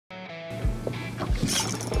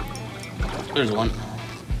There's one.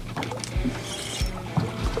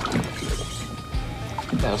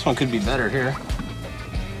 Yeah, this one could be better here.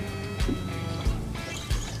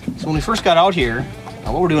 So when we first got out here,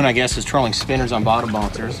 what we're doing, I guess, is trolling spinners on bottom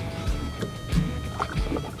bouncers.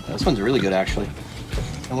 This one's really good, actually.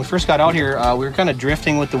 When we first got out here, we were kind of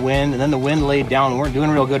drifting with the wind, and then the wind laid down. We weren't doing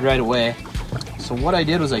real good right away. So what I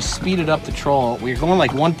did was I speeded up the troll. We were going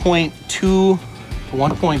like 1.2 to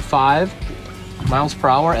 1.5 miles per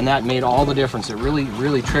hour, and that made all the difference. It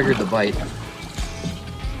really triggered the bite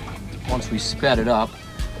once we sped it up.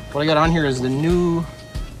 What I got on here is the new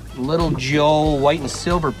Little Joe white and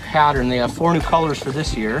silver pattern. They have 4 new colors for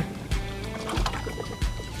this year.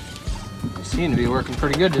 They seem to be working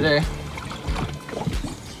pretty good today.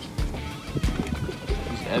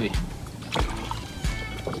 He's heavy.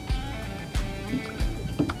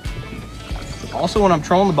 Also, when I'm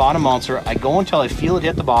trolling the bottom bouncer, I go until I feel it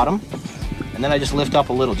hit the bottom, and then I just lift up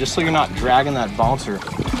a little, just so you're not dragging that bouncer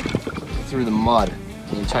through the mud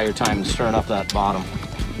the entire time and stirring up that bottom.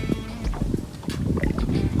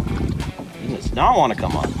 He does not want to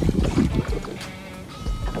come up.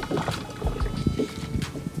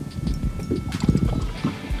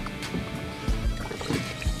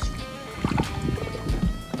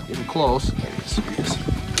 Getting close. There he is. There he is.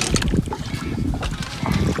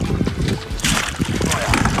 Oh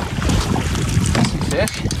yeah. Got some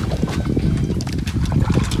fish.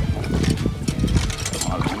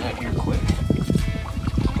 Come out of the net here quick.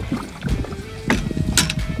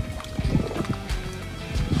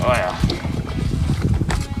 Oh yeah.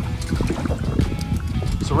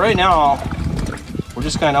 So right now, we're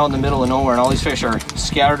just kind of out in the middle of nowhere, and all these fish are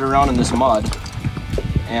scattered around in this mud.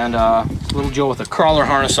 And Little Joe with a crawler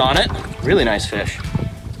harness on it. Really nice fish.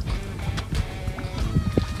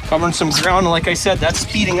 Covering some ground, and like I said, that's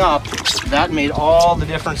speeding up. That made all the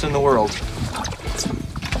difference in the world.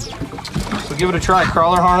 So give it a try,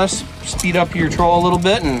 crawler harness. Speed up your troll a little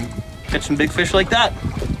bit and catch some big fish like that.